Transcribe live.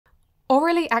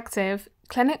Orally active,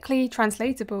 clinically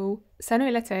translatable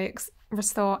Senolytics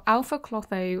restore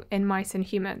Alpha-Klotho in mice and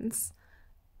humans.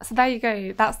 So there you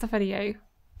go, that's the video.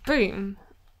 Boom!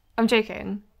 I'm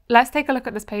joking. Let's take a look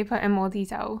at this paper in more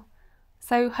detail.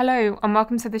 So hello and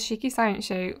welcome to the Cheeky Science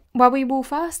Show, where we will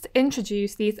first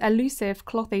introduce these elusive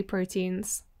Klotho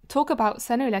proteins, talk about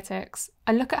Senolytics,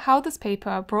 and look at how this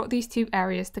paper brought these two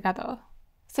areas together.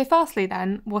 So firstly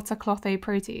then, what are Klotho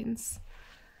proteins?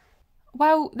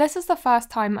 Well, this is the first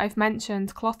time I've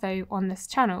mentioned Klotho on this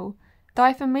channel, though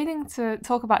I've been meaning to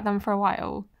talk about them for a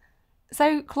while.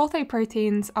 So Klotho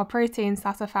proteins are proteins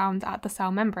that are found at the cell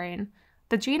membrane.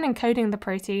 The gene encoding the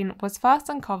protein was first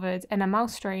uncovered in a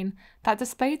mouse strain that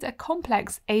displayed a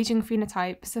complex aging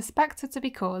phenotype suspected to be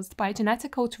caused by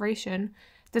genetic alteration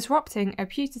disrupting a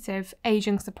putative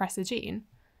aging-suppressor gene.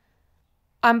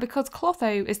 And because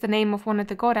Klotho is the name of one of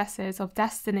the goddesses of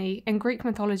destiny in Greek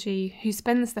mythology who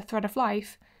spins the thread of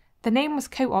life, the name was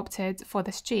co-opted for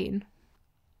this gene.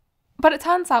 But it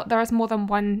turns out there is more than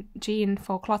one gene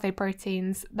for Klotho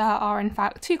proteins. There are in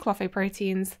fact two Klotho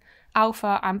proteins,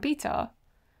 alpha and beta.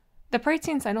 The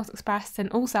proteins are not expressed in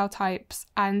all cell types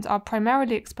and are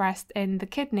primarily expressed in the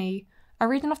kidney, a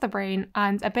region of the brain,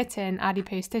 and a bit in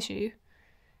adipose tissue.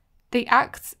 They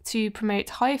act to promote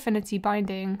high affinity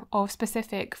binding of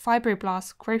specific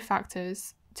fibroblast growth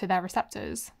factors to their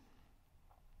receptors.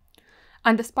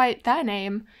 And despite their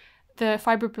name, the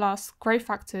fibroblast growth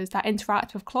factors that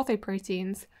interact with Klotho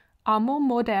proteins are more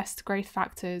modest growth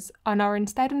factors and are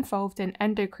instead involved in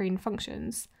endocrine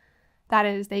functions. That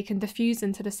is, they can diffuse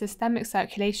into the systemic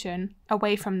circulation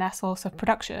away from their source of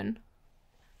production.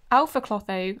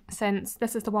 Alpha-Klotho, since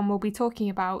this is the one we'll be talking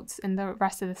about in the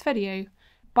rest of this video,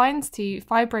 binds to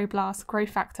fibroblast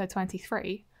growth factor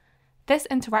 23. This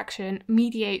interaction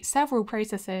mediates several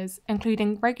processes,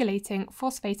 including regulating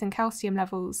phosphate and calcium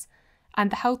levels and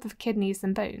the health of kidneys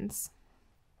and bones.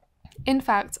 In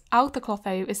fact,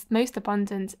 Alpha-Klotho is most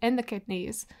abundant in the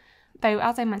kidneys, though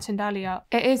as I mentioned earlier,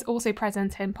 it is also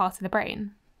present in parts of the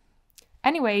brain.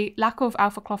 Anyway, lack of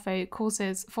Alpha-Klotho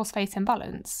causes phosphate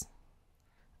imbalance.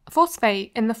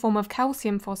 Phosphate, in the form of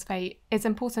calcium phosphate, is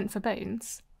important for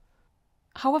bones.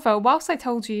 However, whilst I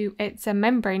told you it's a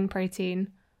membrane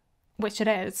protein, which it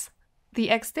is, the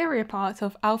exterior part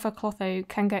of Alpha-Klotho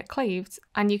can get cleaved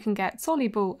and you can get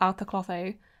soluble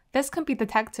Alpha-Klotho. This can be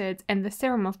detected in the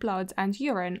serum of blood and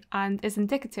urine and is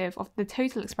indicative of the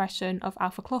total expression of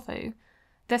Alpha-Klotho.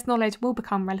 This knowledge will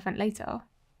become relevant later.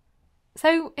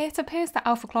 So it appears that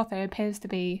Alpha-Klotho appears to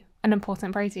be an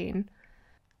important protein,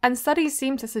 and studies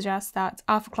seem to suggest that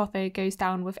Alpha-Klotho goes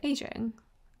down with aging.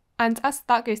 And as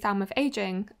that goes down with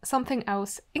aging, something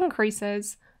else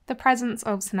increases: the presence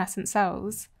of senescent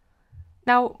cells.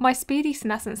 Now, my speedy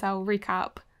senescent cell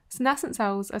recap. Senescent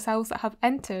cells are cells that have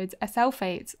entered a cell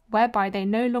fate whereby they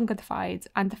no longer divide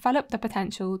and develop the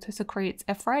potential to secrete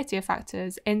a variety of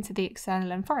factors into the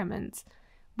external environment.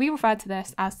 We refer to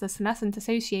this as the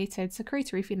senescent-associated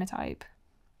secretory phenotype.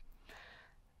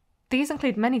 These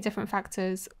include many different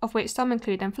factors, of which some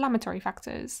include inflammatory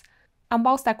factors. And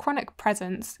whilst their chronic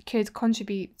presence could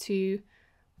contribute to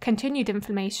continued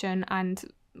inflammation and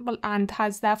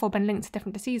has therefore been linked to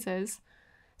different diseases,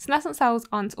 senescent cells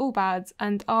aren't all bad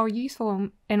and are useful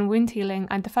in wound healing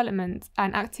and development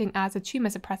and acting as a tumour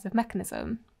suppressive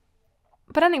mechanism.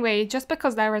 But anyway, just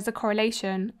because there is a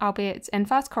correlation, albeit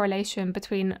inverse correlation,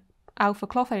 between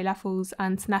Alpha-Klotho levels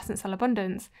and senescent cell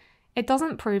abundance, it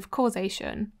doesn't prove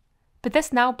causation. But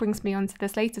this now brings me on to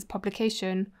this latest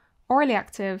publication: orally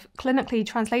active, clinically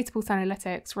translatable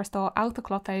Senolytics restore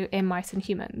Alpha-Klotho in mice and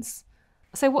humans.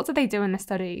 So what did they do in this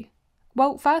study?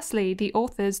 Well, firstly, the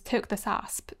authors took the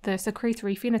SASP, the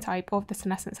secretory phenotype of the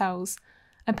senescent cells,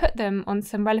 and put them on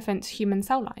some relevant human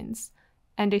cell lines: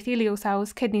 endothelial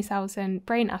cells, kidney cells, and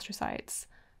brain astrocytes,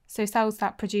 so cells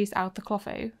that produce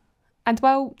Alpha-Klotho. And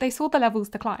well, they saw the levels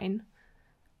decline.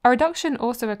 A reduction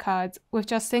also occurred with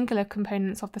just singular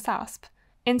components of the SASP,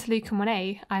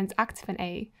 interleukin-1A and activin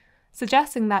A,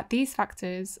 suggesting that these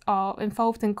factors are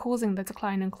involved in causing the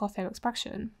decline in Klotho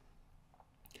expression.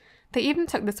 They even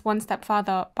took this one step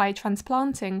further by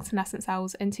transplanting senescent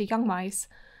cells into young mice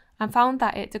and found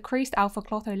that it decreased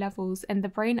Alpha-Klotho levels in the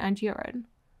brain and urine.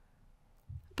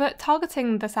 But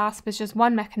targeting the SASP is just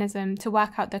one mechanism to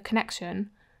work out the connection.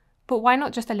 But why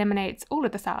not just eliminate all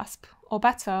of the SASP? Or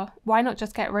better, why not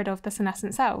just get rid of the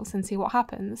senescent cells and see what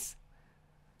happens?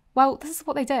 Well, this is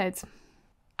what they did.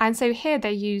 And so here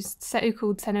they used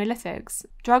so-called senolytics,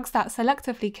 drugs that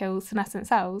selectively kill senescent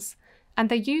cells, and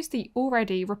they used the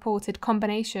already reported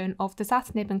combination of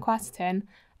dasatinib and quercetin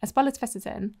as well as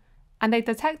visitin, and they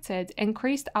detected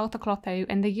increased Alpha-Klotho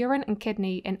in the urine and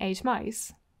kidney in aged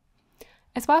mice.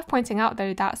 It's worth pointing out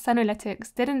though that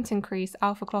Senolytics didn't increase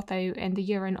alpha-Klotho in the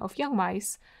urine of young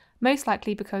mice, most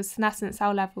likely because senescent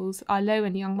cell levels are low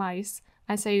in young mice,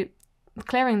 and so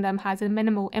clearing them has a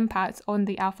minimal impact on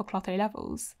the alpha-Klotho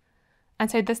levels. And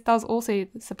so this does also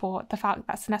support the fact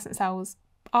that senescent cells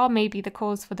are maybe the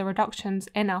cause for the reductions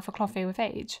in alpha-Klotho with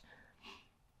age.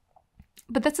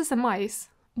 But this is the mice.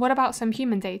 What about some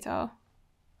human data?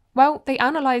 Well, they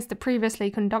analysed the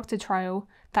previously conducted trial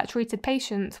that treated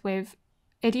patients with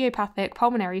idiopathic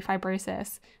pulmonary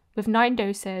fibrosis with 9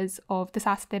 doses of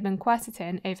dasatinib and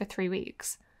quercetin over 3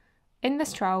 weeks. In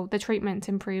this trial, the treatment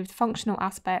improved functional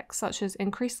aspects such as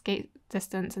increased gait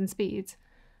distance and speed,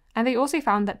 and they also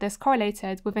found that this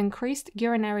correlated with increased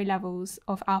urinary levels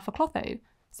of alpha-Klotho,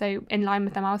 so in line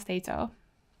with the mouse data.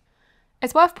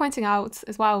 It's worth pointing out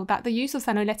as well that the use of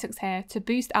Senolytics here to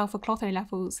boost alpha-Klotho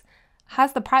levels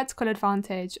has the practical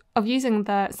advantage of using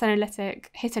the senolytic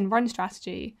hit-and-run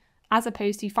strategy, as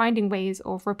opposed to finding ways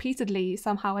of repeatedly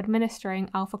somehow administering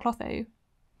alpha-Klotho.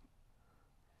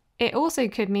 It also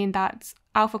could mean that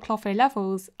alpha-Klotho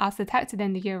levels, as detected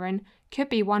in the urine, could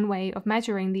be one way of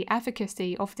measuring the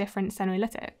efficacy of different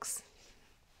senolytics.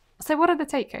 So what are the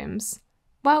take-homes?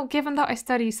 Well, given that I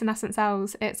study senescent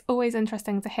cells, it's always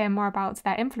interesting to hear more about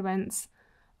their influence.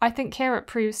 I think here it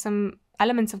proves some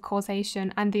elements of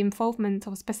causation and the involvement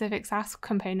of specific SAS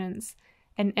components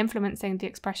in influencing the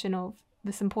expression of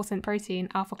this important protein,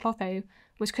 alpha-Klotho,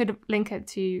 which could link it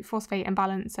to phosphate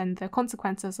imbalance and the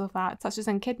consequences of that, such as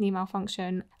in kidney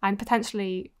malfunction and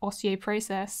potentially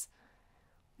osteoporosis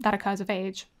that occurs with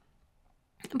age.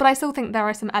 But I still think there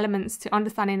are some elements to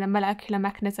understanding the molecular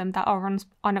mechanism that are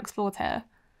unexplored here.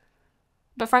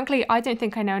 But frankly, I don't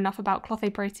think I know enough about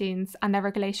Klotho proteins and their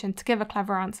regulation to give a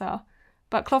clever answer.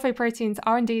 But Klotho proteins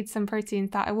are indeed some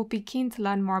proteins that I will be keen to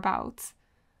learn more about.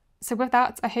 So with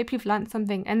that, I hope you've learned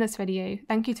something in this video.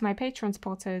 Thank you to my Patreon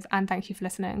supporters and thank you for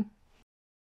listening.